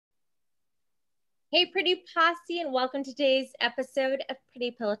Hey, Pretty Posse, and welcome to today's episode of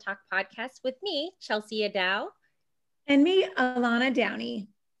Pretty Pillow Talk Podcast with me, Chelsea Adow. And me, Alana Downey.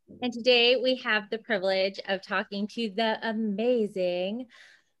 And today we have the privilege of talking to the amazing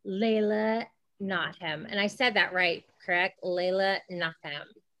Layla Nottham. And I said that right, correct? Layla Nottham.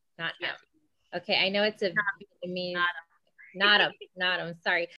 Nottham. Okay, I know it's Nottham.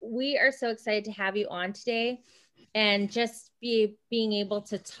 Sorry. We are so excited to have you on today and just being able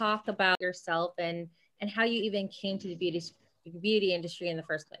to talk about yourself and how you even came to the beauty industry in the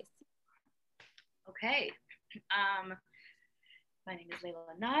first place. Okay. My name is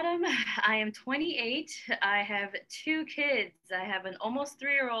Layla Nottham. I am 28. I have two kids. I have an almost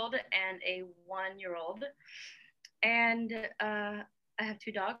 3-year-old and a 1-year-old. And I have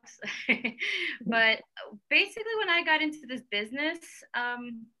 2 dogs. But basically, when I got into this business,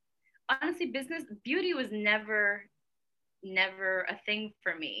 honestly, beauty was never a thing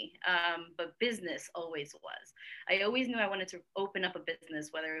for me, but business always was. I always knew I wanted to open up a business,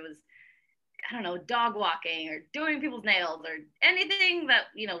 whether it was, I don't know, dog walking or doing people's nails or anything that,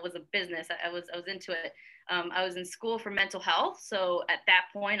 was a business. I was into it. I was in school for mental health. So at that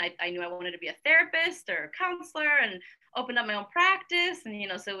point, I knew I wanted to be a therapist or a counselor and opened up my own practice.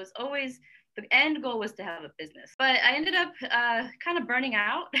 And, so it was always, the end goal was to have a business. But I ended up kind of burning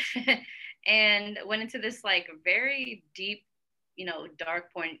out and went into this like very deep,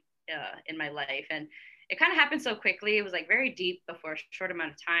 dark point in my life. And it kind of happened so quickly. It was like very deep before a short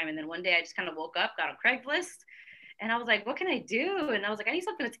amount of time. And then one day I just kind of woke up, got on Craigslist, and I was like, what can I do? And I was like, I need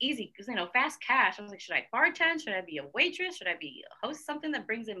something that's easy because, fast cash. I was like, should I bartend? Should I be a waitress? Should I be a host? Something that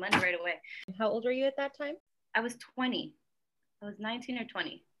brings in money right away. How old were you at that time? I was 20. I was 19 or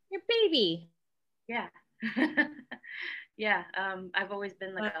 20. Your baby. Yeah. Yeah. I've always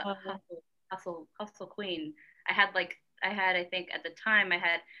been like a hustle queen. I think at the time I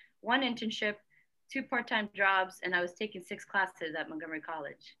had 1 internship, 2 part-time jobs, and I was taking 6 classes at Montgomery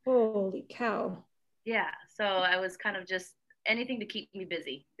College. Holy cow. Yeah. So I was kind of just anything to keep me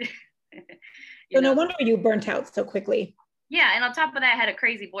busy. No wonder you burnt out so quickly. Yeah. And on top of that, I had a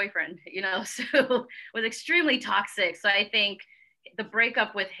crazy boyfriend, so was extremely toxic. So I think the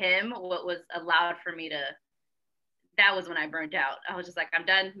breakup with him, what was allowed for me that was when I burnt out. I was just like, I'm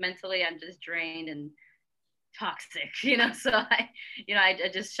done mentally. I'm just drained and toxic, so I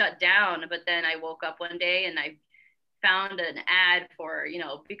just shut down. But then I woke up one day and I found an ad for,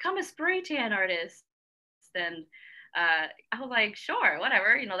 become a spray tan artist. And I was like, sure,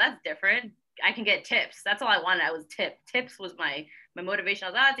 whatever, that's different. I can get tips. That's all I wanted. I was tips was my motivation. I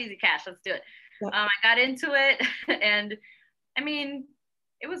was like, it's easy cash, let's do it. Yeah. I got into it and I mean,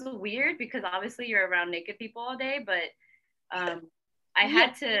 it was weird because obviously you're around naked people all day, but I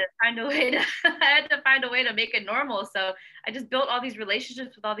had to find a way to make it normal. So I just built all these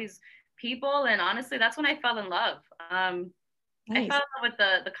relationships with all these people. And honestly, that's when I fell in love. Nice. I fell in love with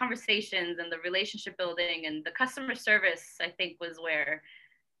the conversations and the relationship building and the customer service, I think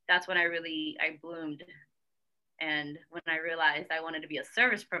that's when I bloomed. And when I realized I wanted to be a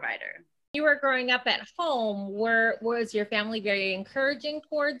service provider. You were growing up at home, was your family very encouraging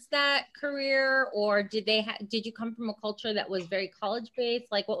towards that career, or did you come from a culture that was very college based?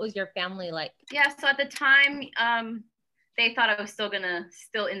 Like, what was your family like? Yeah, so at the time, they thought I was still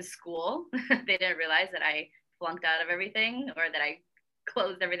in school. They didn't realize that I flunked out of everything or that I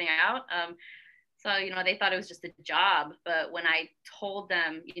closed everything out. So they thought it was just a job. But when I told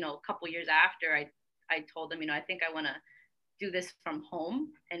them, a couple years after, I told them, I think I want to do this from home,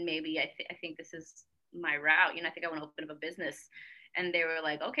 and maybe I think this is my route. I think I want to open up a business. And they were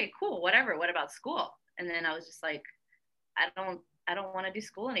like, okay, cool, whatever. What about school? And then I was just like, I don't want to do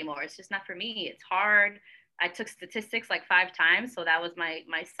school anymore. It's just not for me. It's hard. I took statistics like 5 times, so that was my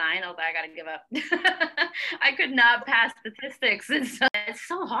sign. I was like, I gotta give up. I could not pass statistics. It's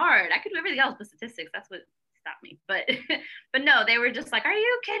so hard. I could do everything else but statistics. That's what stopped me. But no, they were just like, are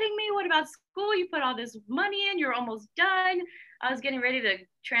you kidding me? What about school? You put all this money in, you're almost done. I was getting ready to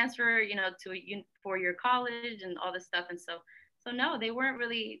transfer, to a 4-year college and all this stuff. And so no, they weren't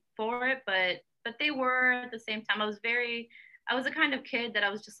really for it, but they were at the same time. I was the kind of kid that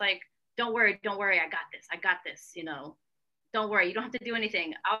I was just like, don't worry, I got this, don't worry, you don't have to do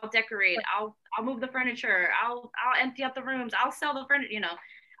anything. I'll decorate, I'll move the furniture, I'll empty out the rooms, I'll sell the furniture,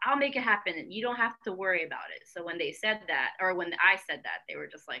 I'll make it happen. You don't have to worry about it. So when they said that, or when I said that, they were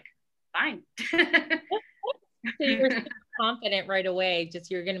just like, fine. So you were super confident right away, just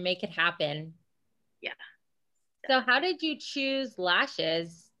you're going to make it happen. Yeah. So how did you choose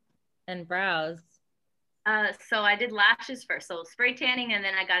lashes and brows? So I did lashes first. So spray tanning, and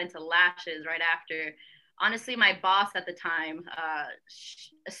then I got into lashes right after. Honestly, my boss at the time,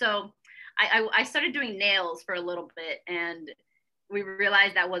 so I started doing nails for a little bit, and we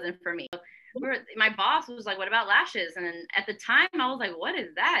realized that wasn't for me. My boss was like, what about lashes? And at the time I was like, what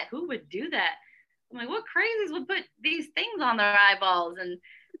is that? Who would do that? I'm like, what crazies would put these things on their eyeballs? And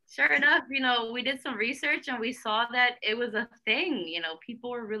sure enough, you know, we did some research and we saw that it was a thing. You know, people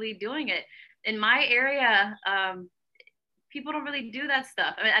were really doing it. In my area, people don't really do that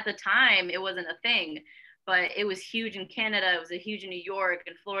stuff. I mean, at the time, it wasn't a thing, but it was huge in Canada. It was huge in New York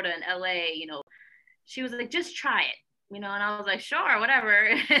and Florida and LA. You know, she was like, just try it, you know, and I was like, sure, whatever.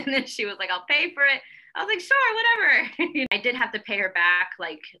 And then she was like, I'll pay for it. I was like, sure, whatever. I did have to pay her back,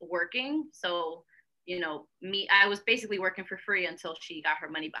 like working. So, you know, I was basically working for free until she got her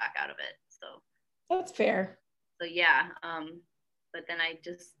money back out of it. So that's fair. So yeah, but then I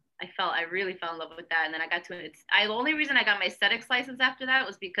really fell in love with that. And then I got to it. The only reason I got my aesthetics license after that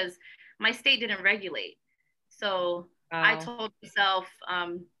was because my state didn't regulate. So wow. I told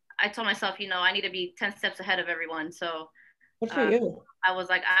myself, you know, I need to be 10 steps ahead of everyone. So good for you. I was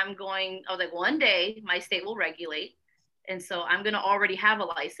like, one day my state will regulate. And so I'm going to already have a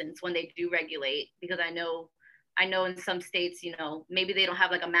license when they do regulate, because I know in some states, you know, maybe they don't have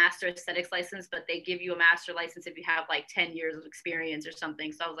like a master aesthetics license, but they give you a master license if you have like 10 years of experience or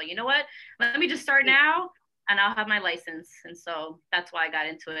something. So I was like, you know what, let me just start now and I'll have my license. And so that's why I got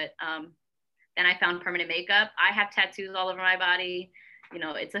into it. Then I found permanent makeup. I have tattoos all over my body. You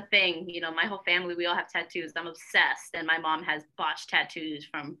know, it's a thing. You know, my whole family, we all have tattoos. I'm obsessed. And my mom has botched tattoos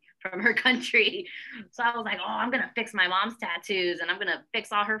from her country. So I was like, oh, I'm going to fix my mom's tattoos, and I'm going to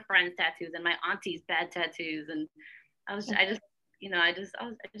fix all her friends' tattoos and my auntie's bad tattoos. And I was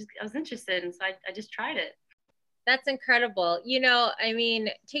interested. And so I just tried it. That's incredible. You know, I mean,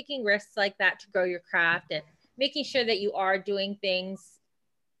 taking risks like that to grow your craft and making sure that you are doing things,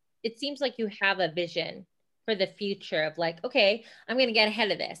 it seems like you have a vision for the future of like, okay, I'm going to get ahead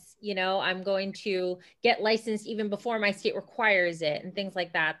of this. You know, I'm going to get licensed even before my state requires it and things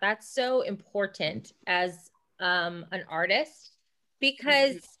like that. That's so important as an artist,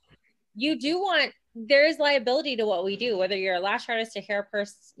 because you do want, there is liability to what we do, whether you're a lash artist, a a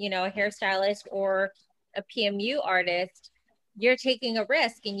hairstylist, or a PMU artist. You're taking a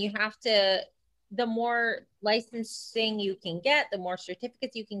risk, and you have to, the more licensing you can get, the more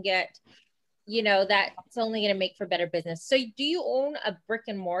certificates you can get, you know, that's only going to make for better business. So do you own a brick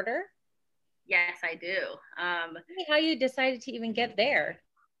and mortar? Yes, I do. Tell me how you decided to even get there.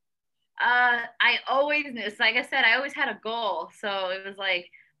 I always knew, so like I said, I always had a goal. So it was like,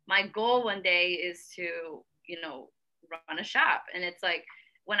 my goal one day is to, you know, run a shop. And it's like,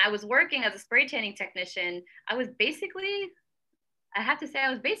 when I was working as a spray tanning technician, I have to say, I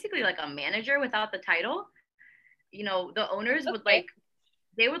was basically like a manager without the title. You know, the owners would like,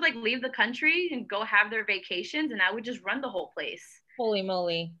 they would like leave the country and go have their vacations, and I would just run the whole place. Holy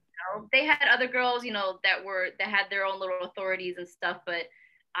moly. You know, they had other girls, you know, that had their own little authorities and stuff, but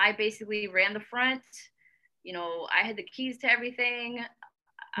I basically ran the front. You know, I had the keys to everything.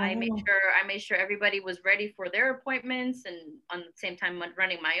 I made sure everybody was ready for their appointments, and on the same time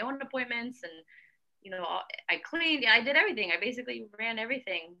running my own appointments. And, you know, I cleaned, I did everything. I basically ran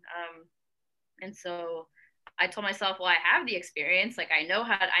everything. And so I told myself, well, I have the experience. Like, I know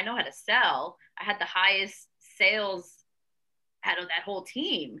how to sell. I had the highest sales out of that whole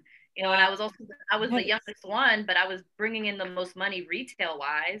team, you know, and I was the youngest one, but I was bringing in the most money retail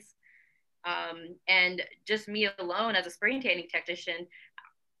wise. And just me alone as a spray tanning technician,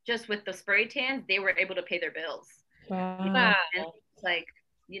 just with the spray tans, they were able to pay their bills. Wow. And like,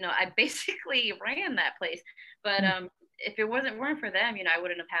 you know, I basically ran that place. But if it weren't for them, you know, I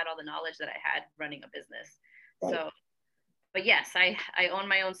wouldn't have had all the knowledge that I had running a business. Right. So, but yes, I own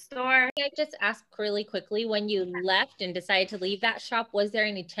my own store. I just asked really quickly, when you left and decided to leave that shop, was there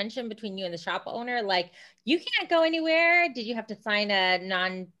any tension between you and the shop owner? Like, you can't go anywhere? Did you have to sign a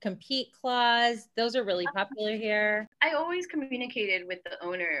non-compete clause? Those are really popular here. I always communicated with the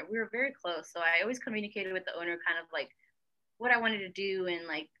owner. We were very close. So I always communicated with the owner, kind of like what I wanted to do, and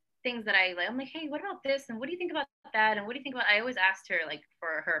like things that I like. I'm like, hey, what about this? And what do you think about that? And what do you think about, I always asked her like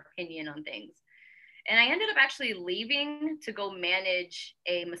for her opinion on things. And I ended up actually leaving to go manage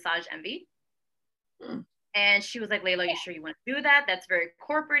a Massage Envy. And she was like, Layla, you sure you want to do that? That's very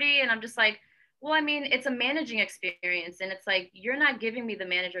corporate-y. And I'm just like, well, I mean, it's a managing experience. And it's like, you're not giving me the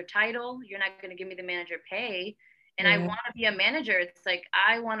manager title. You're not going to give me the manager pay. And I want to be a manager. It's like,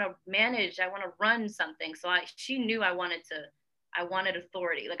 I want to manage. I want to run something. So she knew I wanted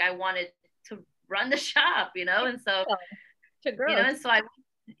authority. Like, I wanted to run the shop, you know? And so, you know, and so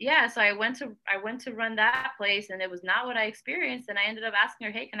I went to run that place, and it was not what I experienced. And I ended up asking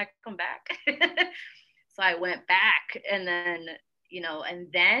her, hey, can I come back? So I went back, and then, and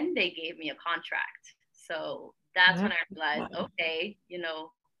then they gave me a contract. So that's when I realized, okay,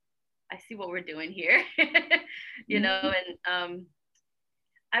 I see what we're doing here. And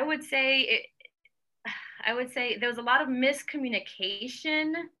I would say there was a lot of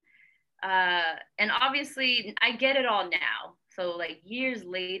miscommunication. And obviously I get it all now. So like years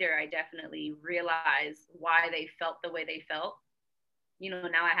later, I definitely realized why they felt the way they felt.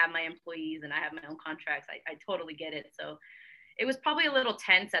 Now I have my employees and I have my own contracts. I totally get it. So it was probably a little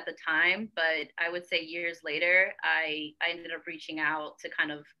tense at the time, but I would say years later, I ended up reaching out to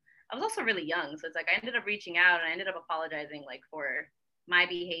I was also really young. So it's like I ended up reaching out and I ended up apologizing like for my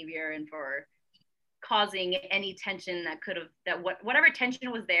behavior and for causing any tension whatever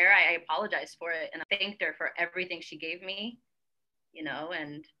tension was there, I apologized for it. And I thanked her for everything she gave me,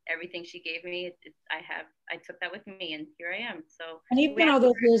 and everything she gave me, I took that with me and here I am. So, and even all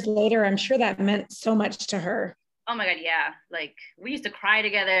those years later, I'm sure that meant so much to her. Oh my God. Yeah. Like we used to cry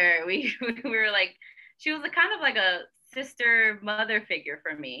together. We were like, she was kind of like a sister mother figure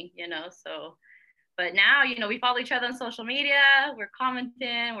for me, so, but now, we follow each other on social media, we're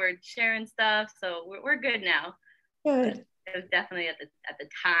commenting, we're sharing stuff. So we're good now. Good. It was definitely at the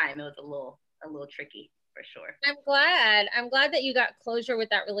time, it was a little tricky. For sure. I'm glad that you got closure with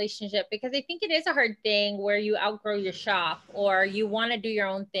that relationship, because I think it is a hard thing where you outgrow your shop or you want to do your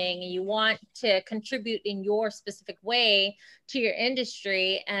own thing and you want to contribute in your specific way to your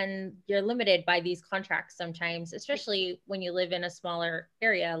industry, and you're limited by these contracts sometimes, especially when you live in a smaller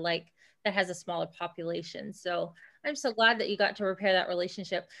area like that has a smaller population. So I'm so glad that you got to repair that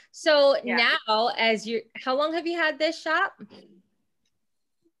relationship. So now, how long have you had this shop?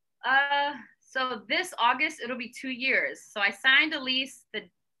 So this August, it'll be 2 years. So I signed a lease the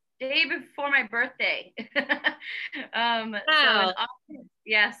day before my birthday. Wow.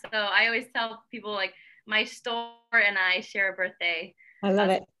 So I always tell people like my store and I share a birthday. I love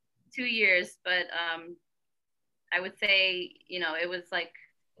it. 2 years, but I would say, it was like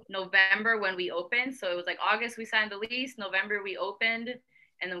November when we opened. So it was like August we signed the lease, November we opened,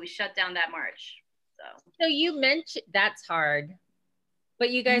 and then we shut down that March. So you mentioned that's hard. But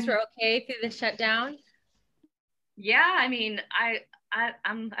you guys were okay through the shutdown? Yeah, I mean, I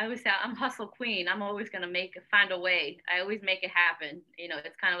always say I'm hustle queen. I'm always gonna find a way. I always make it happen.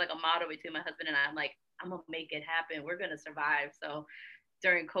 It's kind of like a motto between my husband and I. I'm like, I'm gonna make it happen. We're gonna survive. So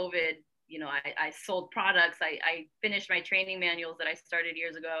during COVID, I sold products. I finished my training manuals that I started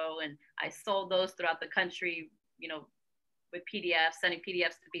years ago, and I sold those throughout the country. With PDFs, sending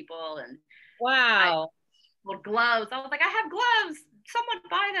PDFs to people, and wow. Gloves. I was like, I have gloves. Someone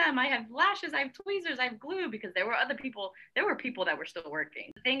buy them. I have lashes. I have tweezers. I have glue, because there were people that were still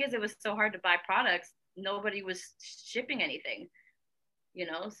working. The thing is, it was so hard to buy products. Nobody was shipping anything,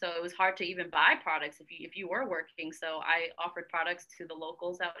 so it was hard to even buy products if you were working. So I offered products to the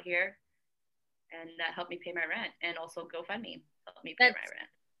locals out here, and that helped me pay my rent, and also GoFundMe helped me pay my rent.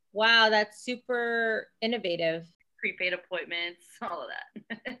 Wow, that's super innovative. Prepaid appointments, all of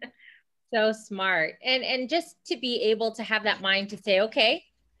that. So smart. And just to be able to have that mind to say, okay,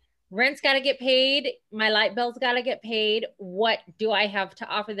 rent's got to get paid. My light bill's got to get paid. What do I have to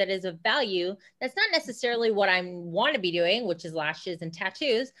offer that is of value? That's not necessarily what I want to be doing, which is lashes and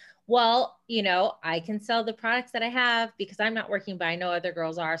tattoos. Well, I can sell the products that I have because I'm not working, but I know other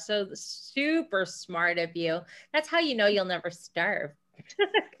girls are. So super smart of you. That's how you'll never starve.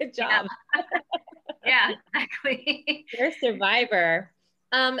 Good job. Yeah, exactly. You're a survivor.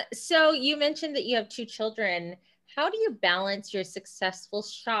 So you mentioned that you have 2 children. How do you balance your successful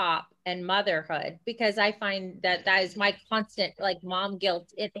shop and motherhood? Because I find that is my constant mom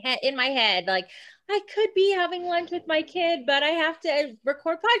guilt in my head. Like, I could be having lunch with my kid, but I have to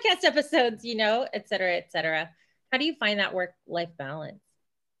record podcast episodes, et cetera, et cetera. How do you find that work-life balance?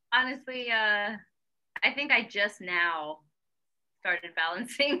 Honestly, I think I just now started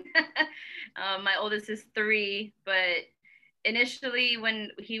balancing. My oldest is 3, but initially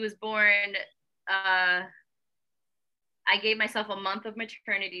when he was born, I gave myself a month of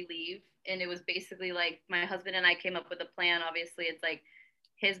maternity leave, and it was basically like my husband and I came up with a plan. Obviously, it's like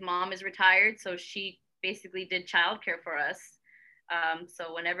his mom is retired, so she basically did childcare for us.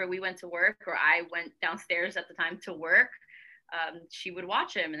 So whenever we went to work, or I went downstairs at the time to work, she would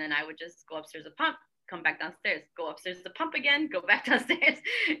watch him, and then I would just go upstairs to pump, come back downstairs, go upstairs to pump again, go back downstairs,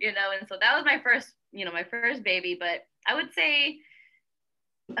 and so that was my first baby. But I would say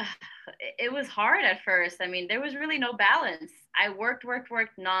it was hard at first. I mean, there was really no balance. I worked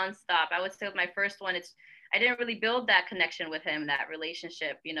nonstop. I would say with my first one, I didn't really build that connection with him, that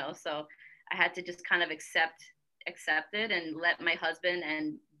relationship, so I had to just kind of accept it and let my husband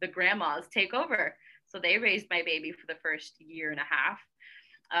and the grandmas take over. So they raised my baby for the first year and a half.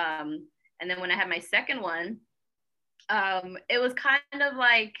 And then when I had my second one, it was kind of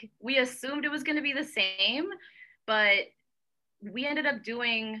like we assumed it was going to be the same, but we ended up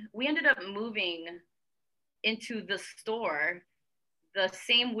moving into the store the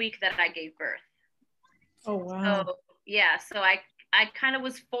same week that I gave birth. Oh, wow. So yeah, so I kind of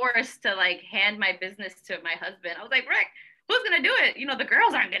was forced to like hand my business to my husband. I was like, Rick, who's gonna do it? You know, the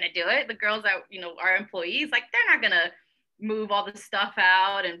girls aren't gonna do it. The girls that, you know, our employees, like, they're not gonna move all the stuff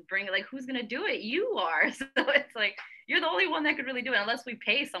out and bring it. Like, who's gonna do it? You are. So it's like, you're the only one that could really do it, unless we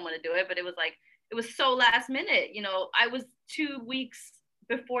pay someone to do it. But it was like, it was so last minute. You know, I was 2 weeks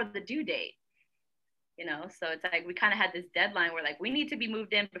before the due date. You know, so it's like we kind of had this deadline where like we need to be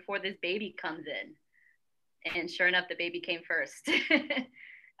moved in before this baby comes in. And sure enough, the baby came first.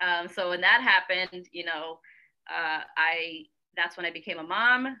 So when that happened, you know, that's when I became a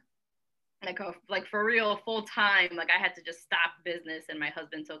mom, like for real, full time. Like, I had to just stop business, and my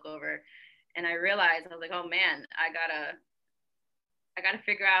husband took over. And I realized, I was like, oh man, I gotta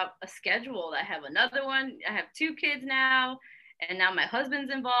figure out a schedule. I have another one. I have 2 kids now, and now my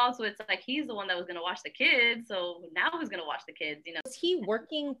husband's involved. So it's like, he's the one that was gonna watch the kids. So now who's gonna watch the kids? You know? Was he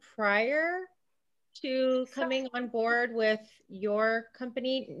working prior to coming on board with your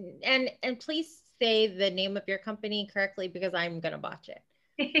company? And please say the name of your company correctly, because I'm gonna botch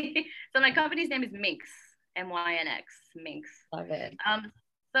it. So my company's name is Minx, MYNX, Minx. Love it.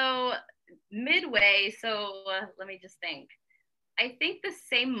 So midway, let me just think. I think the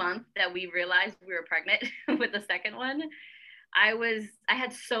same month that we realized we were pregnant with the second one, I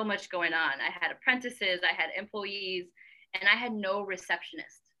had so much going on. I had apprentices, I had employees, and I had no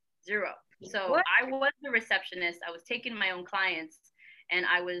receptionist, 0. So what? I was the receptionist. I was taking my own clients, and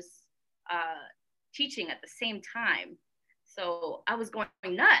I was teaching at the same time. So I was going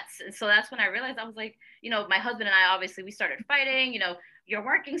nuts. And so that's when I realized, I was like, you know, my husband and I, obviously, we started fighting. You know, you're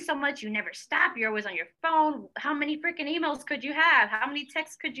working so much, you never stop. You're always on your phone. How many freaking emails could you have? How many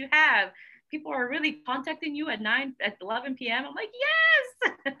texts could you have? People are really contacting you at 11 p.m. I'm like,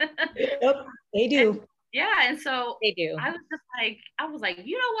 yes. Yep, they do. And, yeah. And so they do. I was like,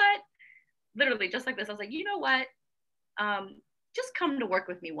 you know what? Literally just like this. I was like, you know what? Just come to work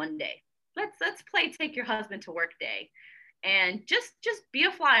with me one day. Let's play take your husband to work day, and just be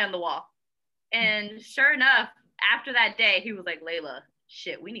a fly on the wall. And sure enough, after that day, he was like, Layla,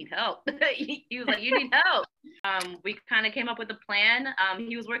 shit, we need help. He was like, you need help. We kind of came up with a plan.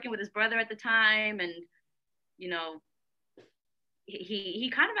 He was working with his brother at the time, and you know, he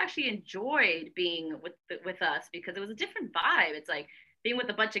kind of actually enjoyed being with us, because it was a different vibe. It's like being with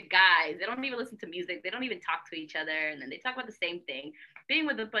a bunch of guys. They don't even listen to music. They don't even talk to each other. And then they talk about the same thing. Being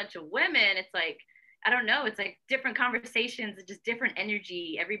with a bunch of women, it's like, I don't know. It's like different conversations, just different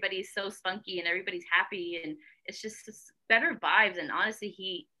energy. Everybody's so spunky and everybody's happy. And it's just better vibes. And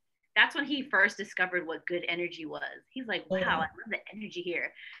honestly, that's when he first discovered what good energy was. He's like, wow, I love the energy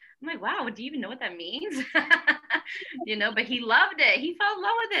here. I'm like, wow, do you even know what that means? You know, but he loved it. He fell in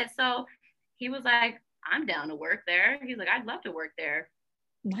love with it. So he was like, I'm down to work there. He's like, I'd love to work there.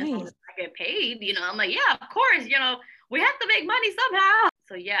 Nice. I get paid, you know. I'm like, yeah, of course, you know, we have to make money somehow.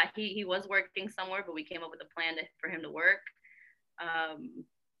 So yeah, he was working somewhere, but we came up with a plan for him to work.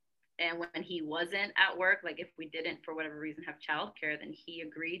 And when he wasn't at work, like if we didn't, for whatever reason, have childcare, then he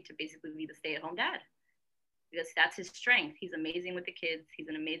agreed to basically be the stay-at-home dad, because that's his strength. He's amazing with the kids. He's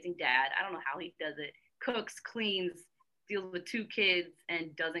an amazing dad. I don't know how he does it. Cooks, cleans, deals with 2 kids,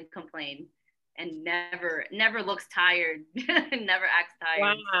 and doesn't complain. And never looks tired, never acts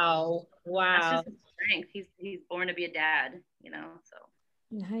tired. Wow. That's just his strength. He's born to be a dad, you know. So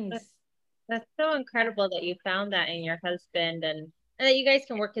nice. That's so incredible that you found that in your husband, and that you guys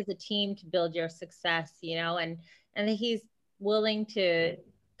can work as a team to build your success, you know, and that he's willing to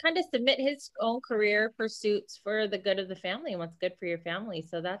kind of submit his own career pursuits for the good of the family and what's good for your family.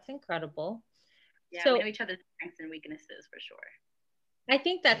 So that's incredible. Yeah, so, we know each other's strengths and weaknesses for sure. I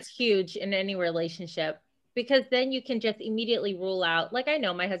think that's huge in any relationship, because then you can just immediately rule out, like, I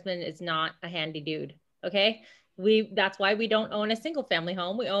know my husband is not a handy dude. Okay. That's why we don't own a single family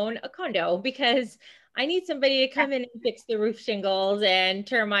home. We own a condo, because I need somebody to come in and fix the roof shingles and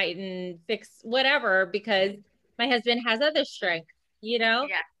termite and fix whatever, because my husband has other strengths, you know.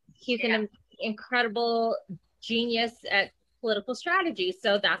 He's an incredible genius at political strategy.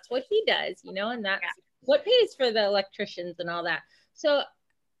 So that's what he does, you know, and that's what pays for the electricians and all that. So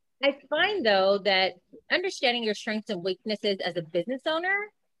I find, though, that understanding your strengths and weaknesses as a business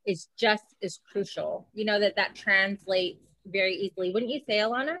owner is just as crucial, you know, that translates very easily. Wouldn't you say,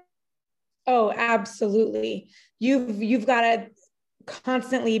 Alana? Oh, absolutely. You've got to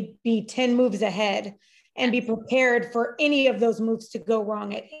constantly be 10 moves ahead and be prepared for any of those moves to go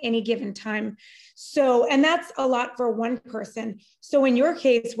wrong at any given time. So, and that's a lot for one person. So in your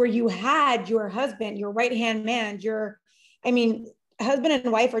case, where you had your husband, your right-hand man, I mean, husband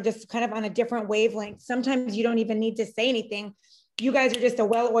and wife are just kind of on a different wavelength. Sometimes you don't even need to say anything. You guys are just a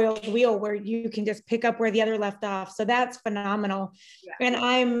well-oiled wheel where you can just pick up where the other left off. So that's phenomenal. Yeah.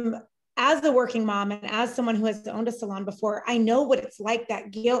 And as a working mom and as someone who has owned a salon before, I know what it's like,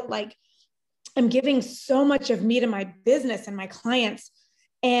 that guilt, like I'm giving so much of me to my business and my clients,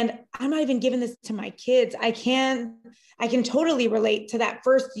 and I'm not even giving this to my kids. I can totally relate to that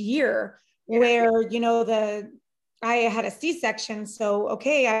first year where, you know, I had a C-section. So,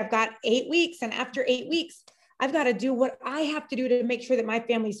 okay, I've got 8 weeks. And after 8 weeks, I've got to do what I have to do to make sure that my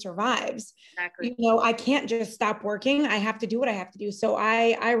family survives. Exactly. You know, I can't just stop working. I have to do what I have to do. So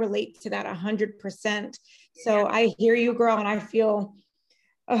I relate to that 100%. So I hear you, girl. And I feel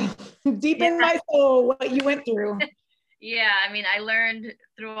deep in my soul what you went through. Yeah. I mean, I learned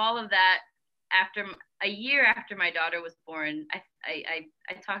through all of that after a year after my daughter was born.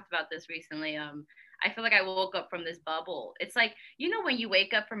 I talked about this recently. I feel like I woke up from this bubble. It's like, you know, when you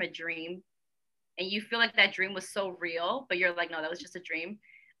wake up from a dream and you feel like that dream was so real, but you're like, no, that was just a dream.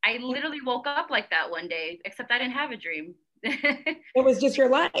 I literally woke up like that one day, except I didn't have a dream. It was just your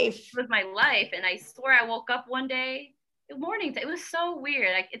life. It was my life. And I swear I woke up one day, morning. It was so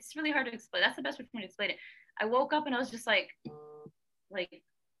weird. Like, it's really hard to explain. That's the best way for me to explain it. I woke up and I was just like, where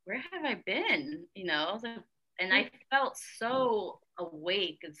have I been? You know, I was like, and I felt so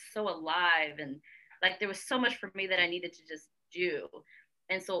awake and so alive. And like, there was so much for me that I needed to just do.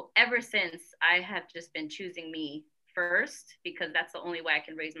 And so ever since, I have just been choosing me first, because that's the only way I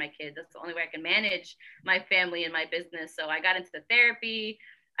can raise my kids. That's the only way I can manage my family and my business. So I got into the therapy.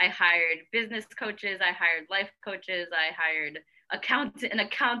 I hired business coaches. I hired life coaches. I hired an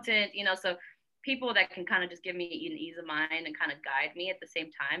accountant, you know, so people that can kind of just give me an ease of mind and kind of guide me at the same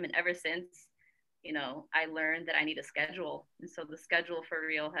time. And ever since, you know, I learned that I need a schedule. And so the schedule for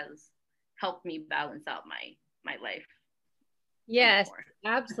real has helped me balance out my life. Yes,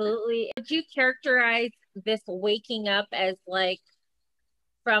 absolutely. Would you characterize this waking up as like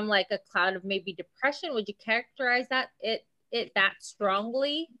from like a cloud of maybe depression? Would you characterize it that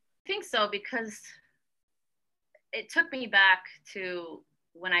strongly? I think so, because it took me back to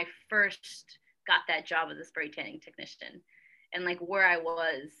when I first got that job as a spray tanning technician, and like where I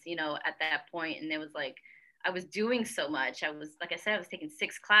was, you know, at that point. And it was like, I was doing so much. I was, like I said, I was taking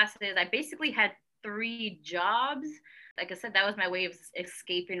 6 classes. I basically had 3 jobs. Like I said, that was my way of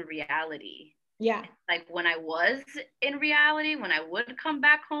escaping reality. Yeah. Like when I was in reality, when I would come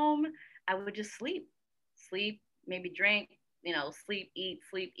back home, I would just sleep, maybe drink, you know, sleep, eat.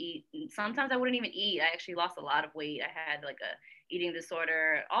 And sometimes I wouldn't even eat. I actually lost a lot of weight. I had like a eating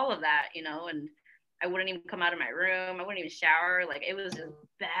disorder, all of that, you know, and I wouldn't even come out of my room. I wouldn't even shower. Like, it was just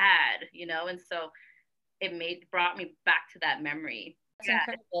bad, you know? And so it brought me back to that memory. It's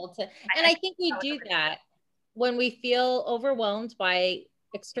incredible and I think we do that when we feel overwhelmed by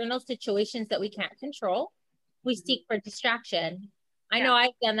external situations that we can't control. We seek for distraction. I know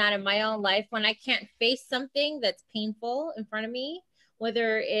I've done that in my own life when I can't face something that's painful in front of me,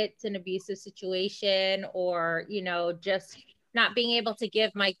 whether it's an abusive situation or, you know, just not being able to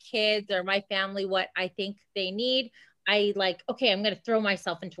give my kids or my family what I think they need. I like, okay, I'm going to throw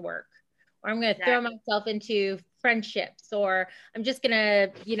myself into work, or I'm going to throw myself into friendships, or I'm just going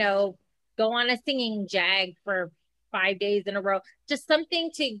to, you know, go on a singing jag for 5 days in a row. Just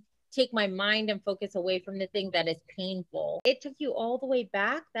something to take my mind and focus away from the thing that is painful. It took you all the way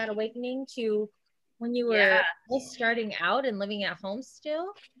back, that awakening, to when you were just starting out and living at home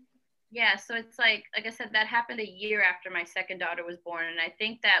still? Yeah, so it's like I said, that happened a year after my second daughter was born. And I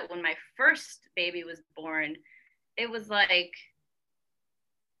think that when my first baby was born, it was like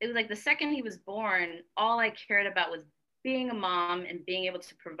the second he was born, all I cared about was being a mom and being able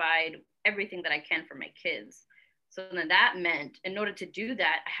to provide everything that I can for my kids. So then that meant, in order to do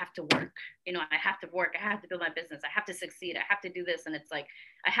that, I have to work. You know, I have to work. I have to build my business. I have to succeed. I have to do this. And it's like,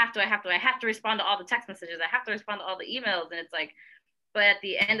 I have to respond to all the text messages. I have to respond to all the emails. And it's like, but at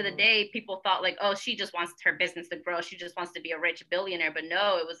the end of the day, people thought like, oh, she just wants her business to grow. She just wants to be a rich billionaire. But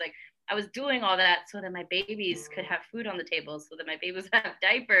no, it was like, I was doing all that so that my babies could have food on the table, so that my babies have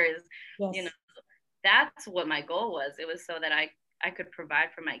diapers. Yes. You know, that's what my goal was. It was so that I could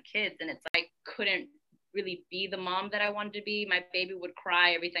provide for my kids. And it's like, I couldn't really be the mom that I wanted to be. My baby would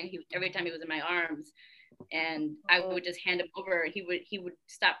cry every time he was in my arms, and I would just hand him over. He would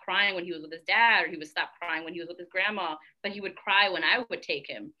stop crying when he was with his dad, or he would stop crying when he was with his grandma, but he would cry when I would take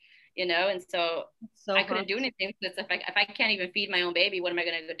him. you know? And so I couldn't hard. do anything. Because if I can't even feed my own baby, what am I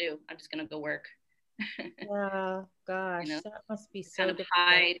going to go do? I'm just going to go work. Yeah, gosh, You know, that must be so kind of difficult.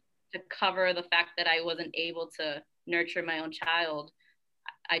 hide to cover the fact that I wasn't able to nurture my own child.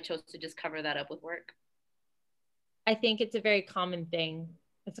 I chose to just cover that up with work. I think it's a very common thing.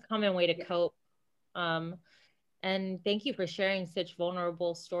 It's a common way to cope. And thank you for sharing such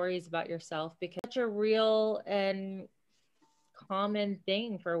vulnerable stories about yourself, because it's such a real and common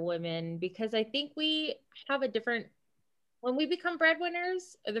thing for women, because I think we have a different, when we become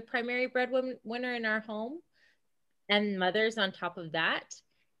breadwinners, or the primary breadwinner in our home, and mothers on top of that,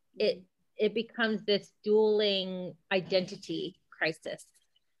 it becomes this dueling identity crisis,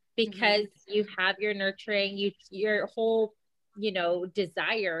 because you have your nurturing, your whole,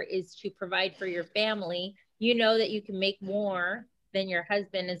 desire is to provide for your family. You know that you can make more than your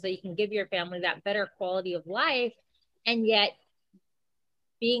husband, and so you can give your family that better quality of life. And yet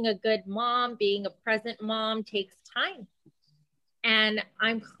being a good mom, being a present mom takes time. And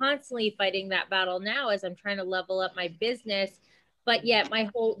I'm constantly fighting that battle now as I'm trying to level up my business. But yet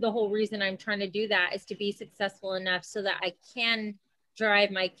the whole reason I'm trying to do that is to be successful enough so that I can drive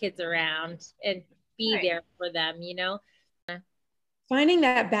my kids around and be there for them, Finding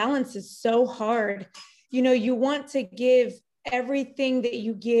that balance is so hard. You want to give everything that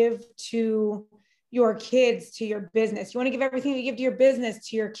you give to your kids, to your business. You want to give everything you give to your business,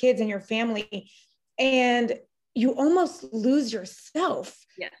 to your kids and your family. And you almost lose yourself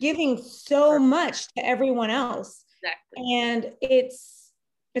giving so much to everyone else. Exactly. And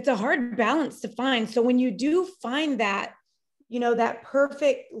it's a hard balance to find. So when you do find that, that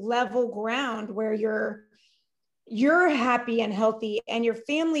perfect level ground where you're happy and healthy and your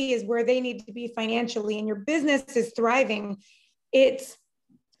family is where they need to be financially and your business is thriving, it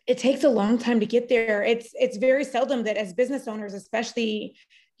takes a long time to get there. It's very seldom that as business owners, especially,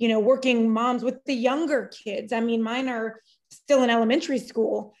 working moms with the younger kids, I mean, mine are still in elementary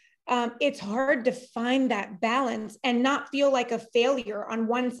school. It's hard to find that balance and not feel like a failure on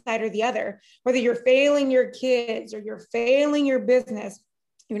one side or the other, whether you're failing your kids or you're failing your business.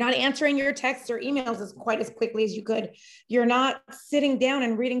 You're not answering your texts or emails as quite as quickly as you could. You're not sitting down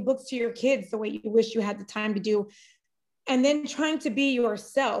and reading books to your kids the way you wish you had the time to do. And then trying to be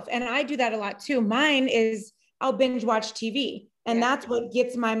yourself. And I do that a lot too. Mine is I'll binge watch TV. And that's what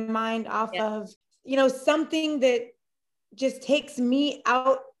gets my mind off of, something that just takes me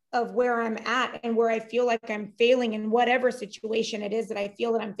out of where I'm at and where I feel like I'm failing in whatever situation it is that I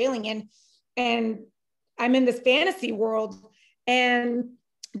feel that I'm failing in. And I'm in this fantasy world.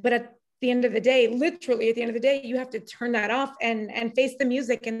 But at the end of the day, literally at the end of the day, you have to turn that off and face the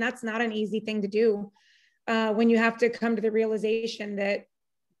music. And that's not an easy thing to do. When you have to come to the realization that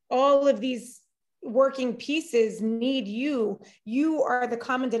all of these working pieces need you. You are the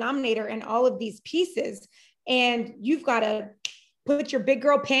common denominator in all of these pieces. And you've got to put your big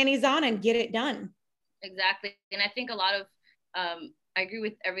girl panties on and get it done. Exactly. And I think a lot of, I agree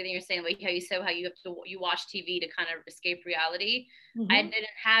with everything you're saying, like how you said how you watch TV to kind of escape reality. I didn't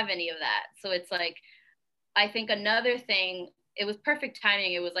have any of that. So it's like, I think another thing, it was perfect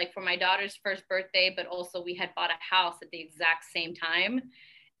timing. It was like for my daughter's first birthday, but also we had bought a house at the exact same time.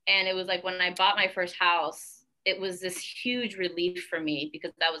 And it was like when I bought my first house, it was this huge relief for me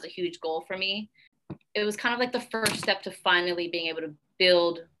because that was a huge goal for me. It was kind of like the first step to finally being able to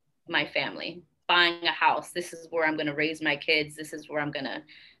build my family, buying a house. This is where I'm going to raise my kids. This is where I'm going to,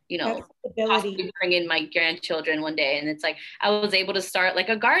 possibly bring in my grandchildren one day. And it's like, I was able to start like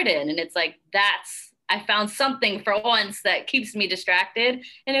a garden. And it's like, I found something for once that keeps me distracted.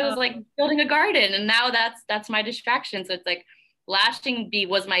 And it was like building a garden. And now that's my distraction. So it's like lashing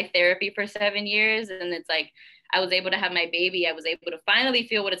was my therapy for 7 years. And it's like, I was able to have my baby. I was able to finally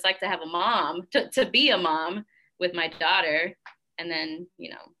feel what it's like to have a mom, to be a mom with my daughter. And then,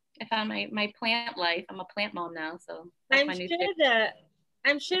 I found my plant life. I'm a plant mom now. So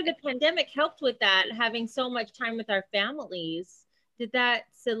I'm sure the pandemic helped with that, having so much time with our families. Did that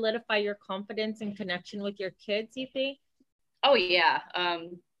solidify your confidence and connection with your kids, you think? Oh, yeah.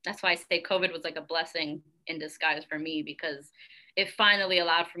 That's why I say COVID was like a blessing in disguise for me because it finally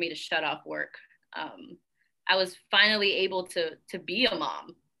allowed for me to shut off work. I was finally able to be a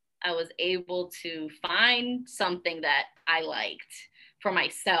mom. I was able to find something that I liked for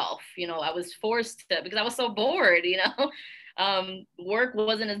myself. I was forced to, because I was so bored, work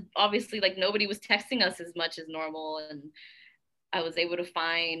wasn't as obviously, like nobody was texting us as much as normal. And I was able to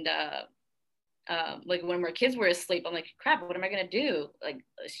find a like when my kids were asleep, I'm like, crap, what am I gonna do? Like,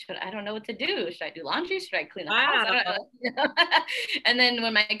 I don't know what to do. Should I do laundry? Should I clean the house? I don't know. And then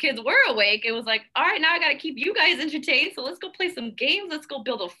when my kids were awake, it was like, all right, now I gotta keep you guys entertained. So let's go play some games. Let's go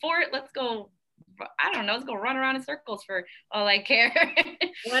build a fort. Let's go, I don't know, let's go run around in circles for all I care.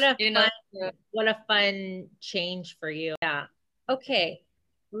 What a fun, what a fun change for you. Yeah. Okay.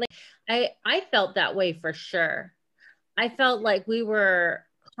 Like, I felt that way for sure. I felt like we were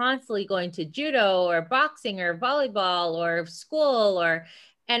constantly going to judo or boxing or volleyball or school,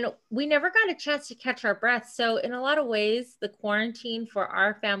 and we never got a chance to catch our breath. So in a lot of ways, the quarantine for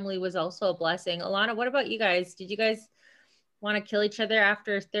our family was also a blessing. Alana, what about you guys? Did you guys want to kill each other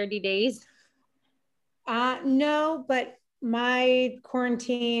after 30 days? No, but my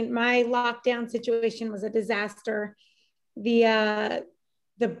quarantine, my lockdown situation was a disaster. The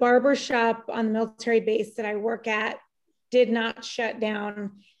barber shop on the military base that I work at did not shut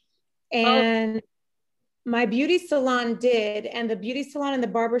down, and my beauty salon did. And the beauty salon and the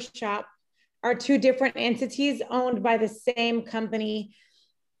barber shop are two different entities owned by the same company.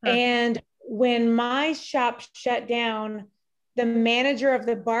 And when my shop shut down, the manager of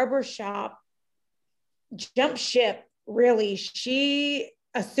the barber shop jumped ship. Really, she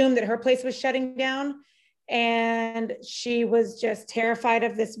assumed that her place was shutting down, and she was just terrified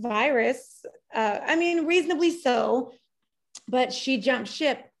of this virus. I mean, reasonably so, but she jumped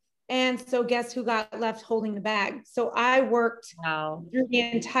ship. And so guess who got left holding the bag? So I worked through the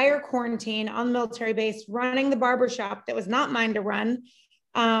entire quarantine on the military base, running the barber shop that was not mine to run.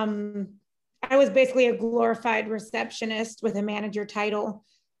 I was basically a glorified receptionist with a manager title.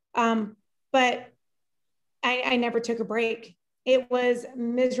 But I never took a break. It was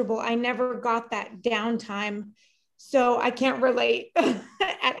miserable. I never got that downtime. So I can't relate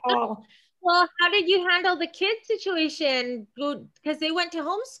at all. Well, how did you handle the kid situation? Because they went to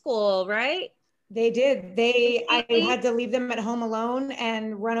homeschool, right? They did. I had to leave them at home alone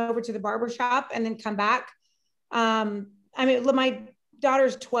and run over to the barber shop and then come back. I mean, my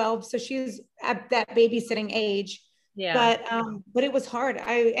daughter's 12, so she's at that babysitting age. Yeah. But it was hard.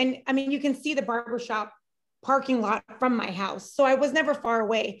 I mean, you can see the barber shop parking lot from my house, so I was never far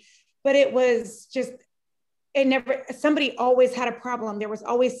away. But it was just, somebody always had a problem. There was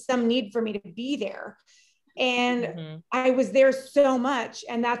always some need for me to be there. And I was there so much.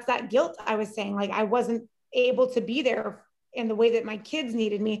 And that's that guilt I was saying, like, I wasn't able to be there in the way that my kids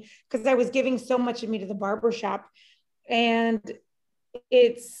needed me because I was giving so much of me to the barbershop. And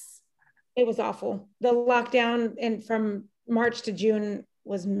it was awful. The lockdown and from March to June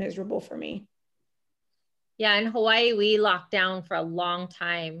was miserable for me. Yeah, in Hawaii, we locked down for a long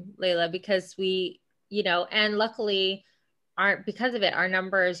time, Layla, because and luckily because of it, our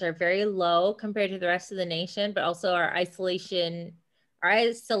numbers are very low compared to the rest of the nation, but also our isolated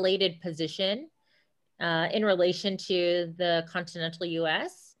position in relation to the continental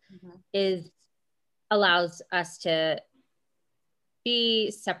US allows us to be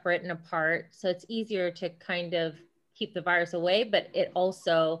separate and apart. So it's easier to kind of keep the virus away, but it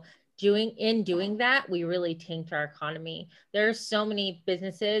also doing that, we really tanked our economy. There's so many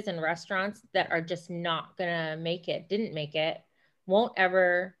businesses and restaurants that are just not gonna didn't make it, won't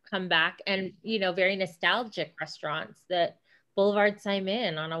ever come back. And, very nostalgic restaurants that Boulevard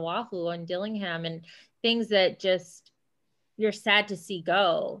Simon on Oahu and Dillingham and things that just, you're sad to see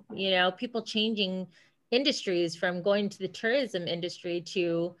go, people changing industries from going to the tourism industry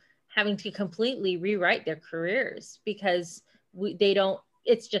to having to completely rewrite their careers because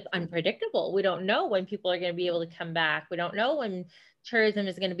it's just unpredictable. We don't know when people are going to be able to come back. We don't know when tourism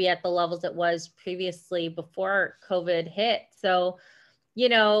is going to be at the levels it was previously before COVID hit. So,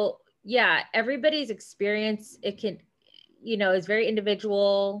 everybody's experience, is very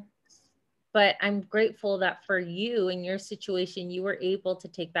individual, but I'm grateful that for you in your situation, you were able to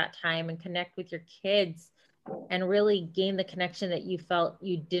take that time and connect with your kids and really gain the connection that you felt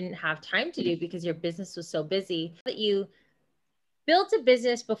you didn't have time to do because your business was so busy. That you built a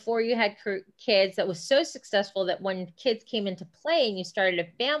business before you had kids that was so successful that when kids came into play and you started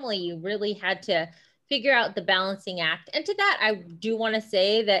a family, you really had to figure out the balancing act. And to that, I do want to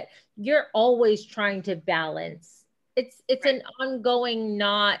say that you're always trying to balance. It's an ongoing,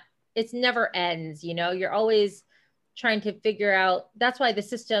 it never ends, you're always trying to figure out. That's why the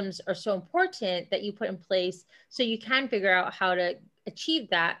systems are so important that you put in place so you can figure out how to achieve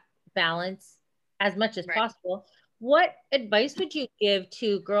that balance as much as possible. What advice would you give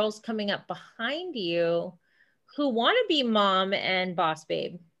to girls coming up behind you who want to be mom and boss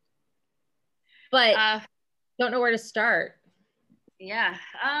babe, but don't know where to start? Yeah.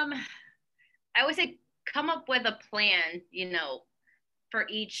 I would say come up with a plan, for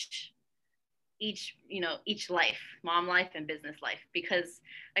each each life, mom life and business life. Because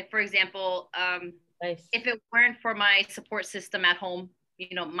like, for example, Nice. if it weren't for my support system at home,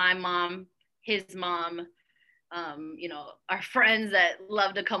 my mom, his mom, our friends that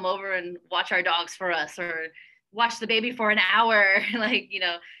love to come over and watch our dogs for us, or watch the baby for an hour, like,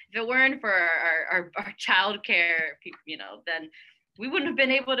 if it weren't for our child care, then we wouldn't have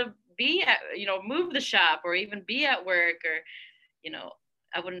been able to be at, move the shop or even be at work, or,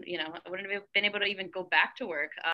 I wouldn't have been able to even go back to work.